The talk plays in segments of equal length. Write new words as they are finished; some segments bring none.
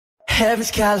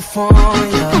Heaven's California.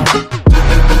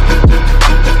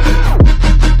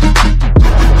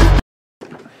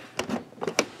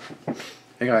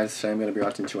 Hey guys, today I'm going to be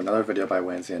reacting to another video by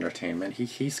Wansee Entertainment.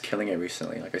 He's killing it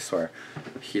recently, like I swear.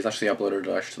 He's actually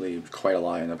uploaded quite a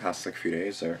lot in the past few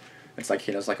days, or it's like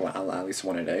he does like at least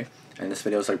one a day. And this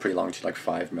video is like pretty long, to like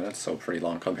 5 minutes, so pretty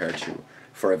long compared to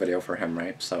for a video for him,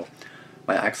 right? So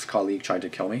my ex-colleague tried to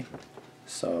kill me,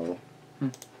 so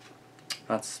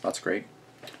that's great.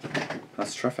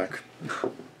 That's terrific.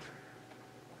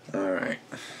 Alright,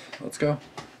 let's go.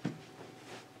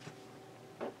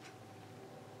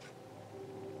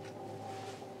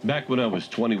 Back when I was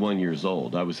 21 years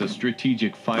old, I was a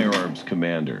strategic firearms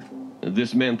commander.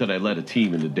 This meant that I led a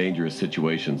team into dangerous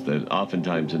situations that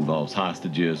oftentimes involves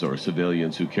hostages or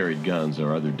civilians who carried guns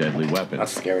or other deadly weapons.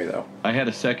 That's scary, though. I had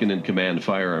a second-in-command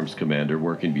firearms commander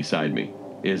working beside me.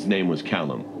 His name was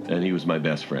Callum, and he was my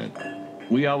best friend.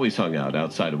 We always hung out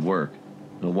outside of work.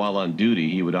 And while on duty,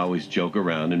 he would always joke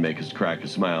around and make us crack a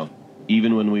smile,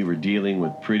 even when we were dealing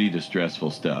with pretty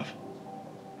distressful stuff.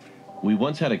 We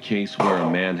once had a case where a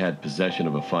man had possession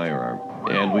of a firearm,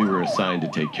 and we were assigned to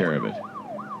take care of it.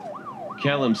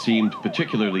 Callum seemed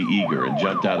particularly eager and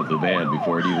jumped out of the van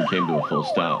before it even came to a full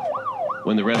stop.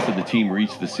 When the rest of the team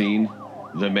reached the scene,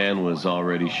 the man was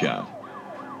already shot.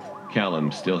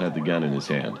 Callum still had the gun in his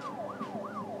hand.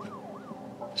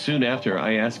 Soon after,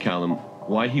 I asked Callum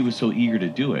why he was so eager to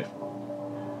do it.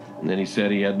 And then he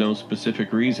said he had no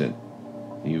specific reason.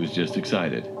 He was just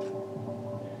excited.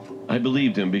 I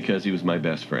believed him because he was my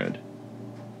best friend.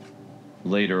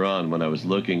 Later on, when I was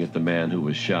looking at the man who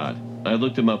was shot, I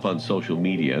looked him up on social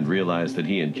media and realized that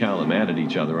he and Callum added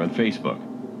each other on Facebook.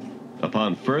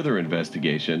 Upon further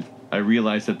investigation, I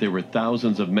realized that there were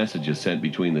thousands of messages sent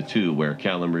between the two where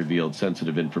Callum revealed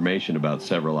sensitive information about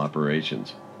several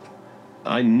operations.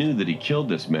 I knew that he killed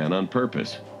this man on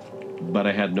purpose, but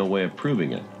I had no way of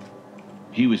proving it.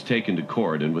 He was taken to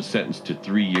court and was sentenced to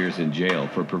 3 years in jail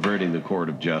for perverting the court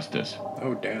of justice.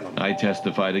 Oh, damn. I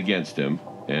testified against him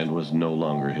and was no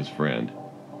longer his friend.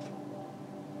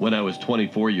 When I was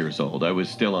 24 years old, I was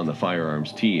still on the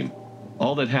firearms team.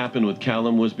 All that happened with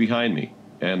Callum was behind me,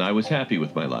 and I was happy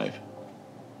with my life.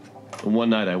 One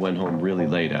night I went home really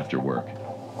late after work.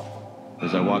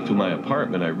 As I walked to my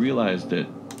apartment, I realized that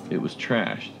it was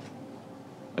trashed.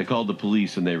 I called the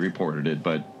police and they reported it,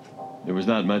 but there was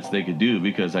not much they could do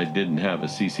because I didn't have a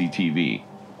CCTV.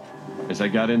 As I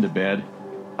got into bed,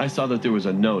 I saw that there was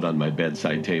a note on my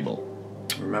bedside table.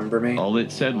 Remember me? All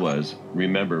it said was,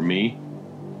 "Remember me?"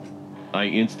 I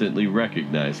instantly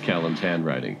recognized Callum's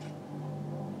handwriting.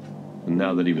 And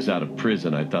now that he was out of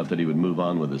prison, I thought that he would move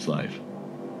on with his life.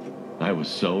 I was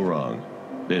so wrong.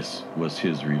 This was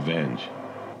his revenge.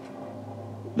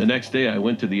 The next day, I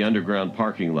went to the underground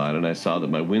parking lot and I saw that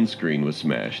my windscreen was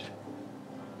smashed.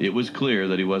 It was clear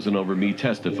that he wasn't over me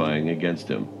testifying against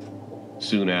him.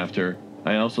 Soon after,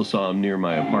 I also saw him near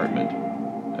my apartment.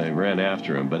 I ran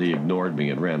after him, but he ignored me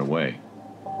and ran away.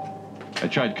 I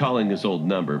tried calling his old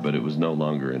number, but it was no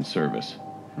longer in service.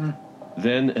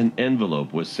 Then an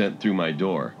envelope was sent through my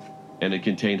door, and it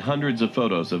contained hundreds of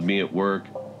photos of me at work,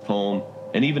 home,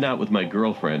 and even out with my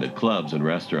girlfriend at clubs and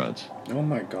restaurants. Oh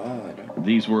my god.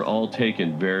 These were all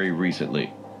taken very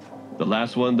recently. The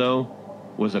last one, though,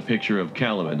 was a picture of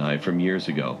Callum and I from years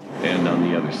ago, and on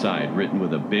the other side, written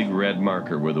with a big red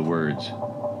marker, were the words,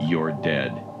 "You're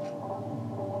dead."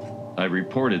 I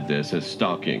reported this as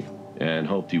stalking and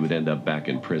hoped he would end up back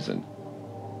in prison.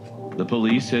 The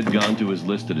police had gone to his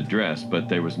listed address, but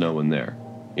there was no one there.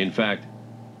 In fact,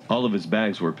 all of his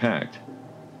bags were packed.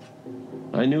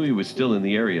 I knew he was still in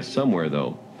the area somewhere,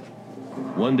 though.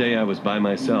 One day I was by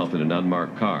myself in an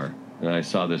unmarked car, and I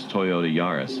saw this Toyota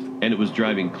Yaris, and it was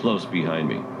driving close behind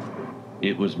me.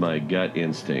 It was my gut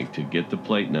instinct to get the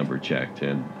plate number checked,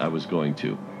 and I was going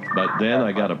to. But then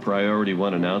I got a Priority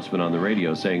 1 announcement on the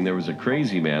radio saying there was a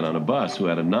crazy man on a bus who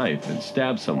had a knife and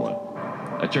stabbed someone.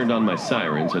 I turned on my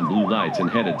sirens and blue lights and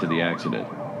headed to the accident.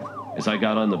 As I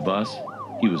got on the bus,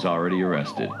 he was already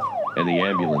arrested, and the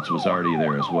ambulance was already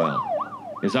there as well.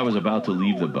 As I was about to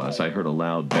leave the bus, I heard a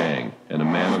loud bang, and a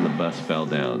man on the bus fell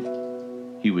down.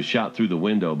 He was shot through the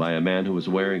window by a man who was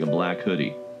wearing a black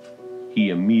hoodie. He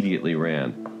immediately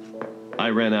ran. I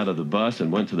ran out of the bus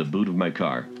and went to the boot of my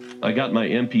car. I got my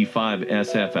MP5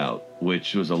 SF out,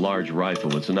 which was a large rifle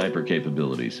with sniper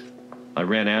capabilities. I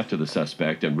ran after the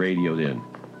suspect and radioed in.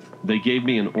 They gave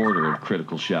me an order of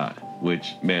critical shot,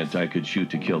 which meant I could shoot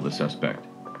to kill the suspect.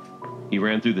 He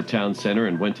ran through the town center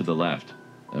and went to the left.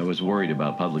 I was worried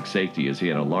about public safety as he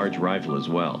had a large rifle as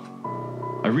well.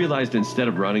 I realized instead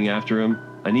of running after him,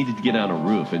 I needed to get on a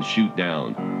roof and shoot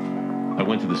down. I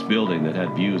went to this building that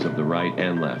had views of the right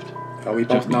and left. Oh, we It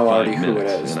took both me know 5 already who it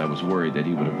minutes, is. and I was worried that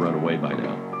he would have run away by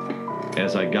now.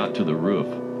 As I got to the roof,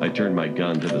 I turned my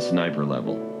gun to the sniper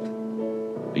level.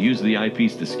 I used the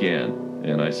eyepiece to scan,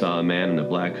 and I saw a man in a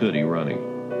black hoodie running.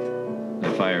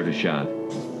 I fired a shot,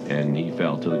 and he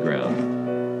fell to the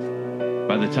ground.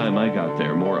 By the time I got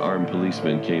there, more armed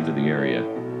policemen came to the area.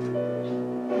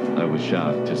 I was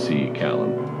shocked to see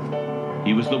Callum.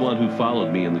 He was the one who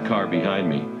followed me in the car behind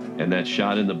me, and that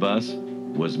shot in the bus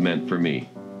was meant for me.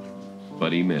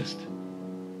 But he missed.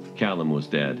 Callum was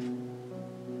dead.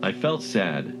 I felt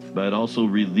sad, but also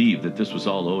relieved that this was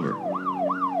all over.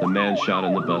 The man shot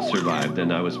in the bus survived,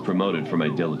 and I was promoted for my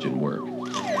diligent work.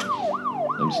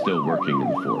 I'm still working in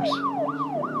the force.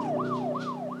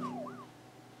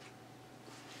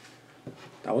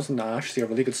 That was actually a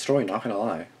really good story, not gonna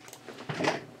lie.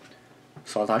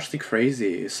 So it's actually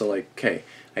crazy. So like, okay,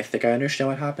 I think I understand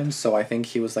what happened. So I think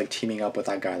he was like teaming up with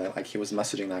that guy, that like he was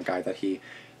messaging that guy that he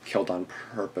killed on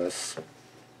purpose.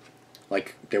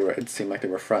 Like they were, it seemed like they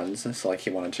were friends. So like he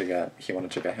wanted to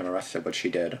get him arrested, which he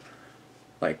did.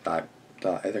 Like the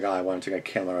other guy wanted to get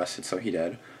Callum arrested, so he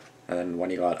did. And then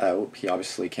when he got out, he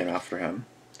obviously came after him.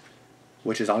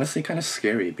 Which is honestly kind of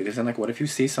scary, because then like, what if you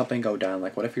see something go down?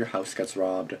 Like, what if your house gets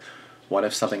robbed? What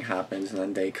if something happens and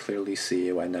then they clearly see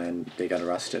you and then they get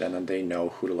arrested and then they know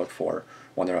who to look for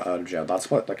when they're out of jail? That's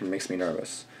what like makes me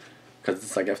nervous. Because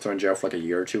it's like if they're in jail for like a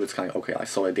year or two, it's kind of okay.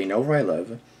 So like, they know where I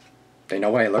live, they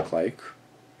know what I look like,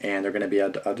 and they're going to be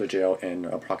out of jail in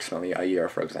approximately a year,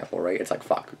 for example, right? It's like,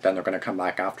 fuck, then they're going to come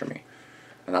back after me.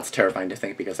 And that's terrifying to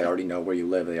think, because they already know where you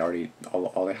live. They already,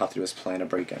 all they have to do is plan a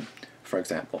break-in, for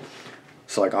example.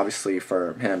 So like, obviously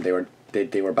for him,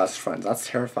 they were best friends. That's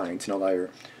terrifying to know that you're,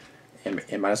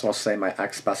 and might as well say my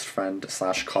ex-best friend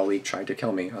 / colleague tried to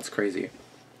kill me. That's crazy.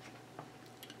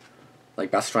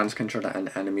 Like, best friends can turn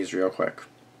to enemies real quick.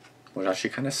 Which is actually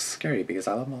kind of scary, because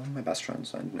I love all my best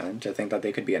friends, and to think that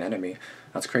they could be an enemy,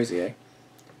 that's crazy, eh?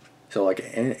 So like,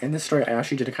 in this story, I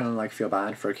actually did kind of like feel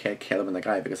bad for Caleb and the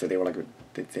guy, because they were like,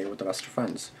 they were the best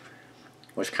friends.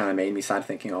 Which kind of made me sad,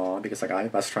 thinking, oh, because like I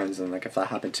have best friends, and like if that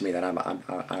happened to me, then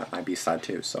I'd be sad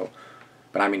too. So,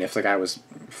 but I mean, if the guy was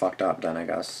fucked up, then I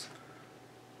guess.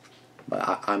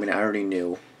 But I mean, I already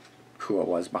knew who it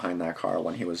was behind that car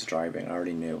when he was driving. I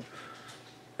already knew.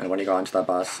 And when he got into that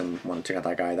bus and wanted to get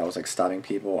that guy that was like stabbing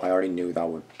people, I already knew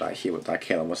that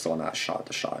Caleb was the one that shot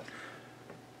the shot.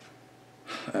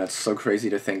 And it's so crazy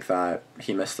to think that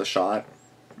he missed the shot,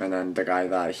 and then the guy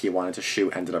that he wanted to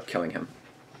shoot ended up killing him.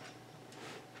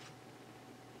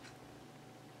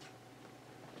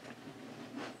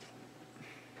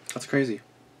 That's crazy.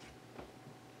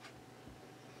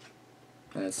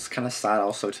 And it's kind of sad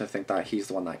also to think that he's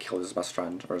the one that killed his best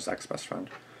friend, or his ex-best friend.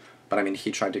 But I mean,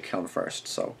 he tried to kill him first,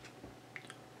 so.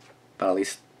 But at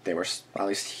least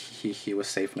he was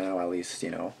safe now, at least, you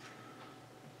know.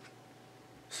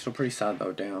 Still pretty sad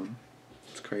though, damn.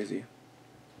 It's crazy.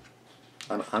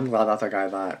 I'm glad that the guy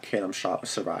that Caleb shot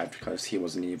survived, because he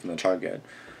wasn't even the target.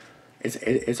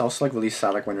 It's also like really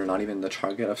sad, like when you're not even the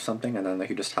target of something, and then like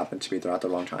you just happen to be there at the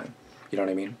wrong time. You know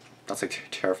what I mean? That's like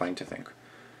terrifying to think.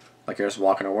 Like you're just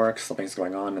walking to work, something's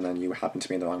going on, and then you happen to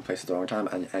be in the wrong place at the wrong time,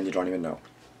 and you don't even know.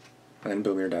 And then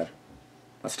boom, you're dead.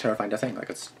 That's terrifying to think. Like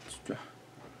this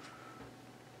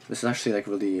is actually like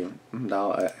really,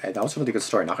 that was a really good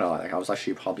story, not gonna lie. Like, I was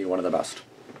actually probably one of the best.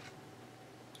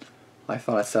 I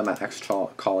thought I said my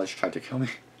ex-college tried to kill me.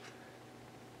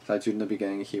 That dude in the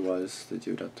beginning, he was the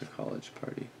dude at the college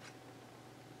party.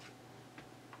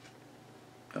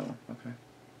 Oh, okay.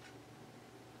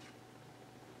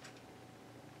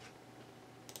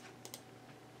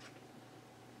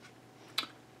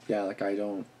 Yeah, like I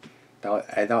don't.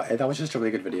 That was just a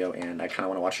really good video, and I kind of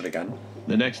want to watch it again.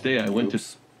 The next day, I went to.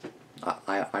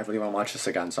 I really want to watch this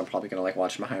again, so I'm probably gonna like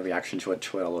watch my reaction to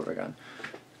it all over again,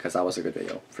 because that was a good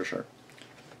video for sure.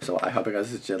 So I hope you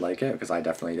guys did like it, because I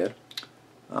definitely did.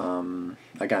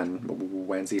 Again,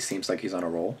 Wansee seems like he's on a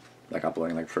roll, like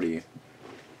uploading like pretty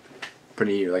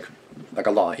like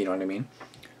a lot, you know what I mean?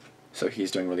 So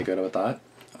he's doing really good with that.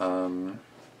 And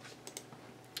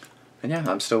yeah,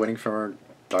 I'm still waiting for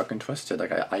Dark and Twisted.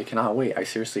 Like I cannot wait. I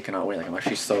seriously cannot wait. Like I'm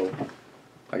actually so,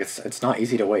 like it's not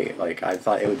easy to wait. Like I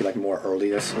thought it would be like more early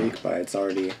this week, but it's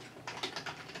already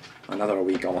another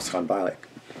week almost gone by. Like,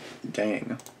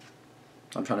 dang.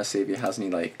 I'm trying to see if he has any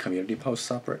like community posts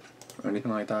separate or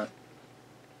anything like that.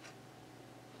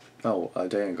 Oh, a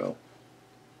day ago.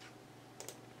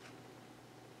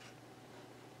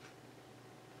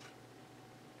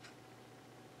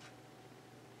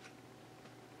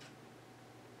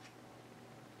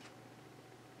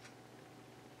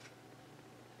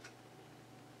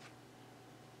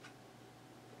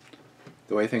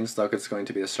 The way things look, it's going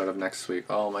to be the start of next week.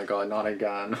 Oh my god, not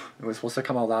again. It was supposed to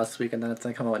come out last week and then it's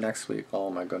going to come out next week. Oh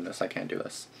my goodness, I can't do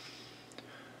this.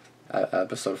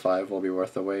 Episode 5 will be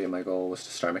worth the wait. My goal was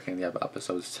to start making the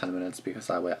episodes 10 minutes because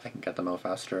that way I can get them out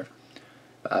faster.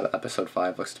 But episode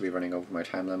 5 looks to be running over my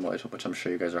time limit, which I'm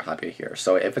sure you guys are happy to hear.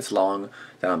 So if it's long,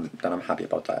 then I'm happy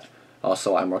about that.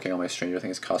 Also, I'm working on my Stranger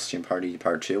Things costume party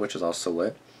part 2, which is also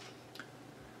lit.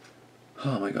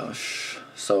 Oh my gosh.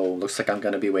 So, looks like I'm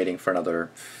going to be waiting for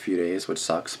another few days, which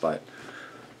sucks, but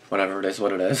whatever, it is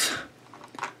what it is.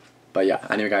 But yeah,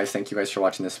 anyway guys, thank you guys for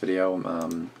watching this video.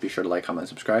 Be sure to like, comment, and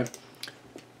subscribe.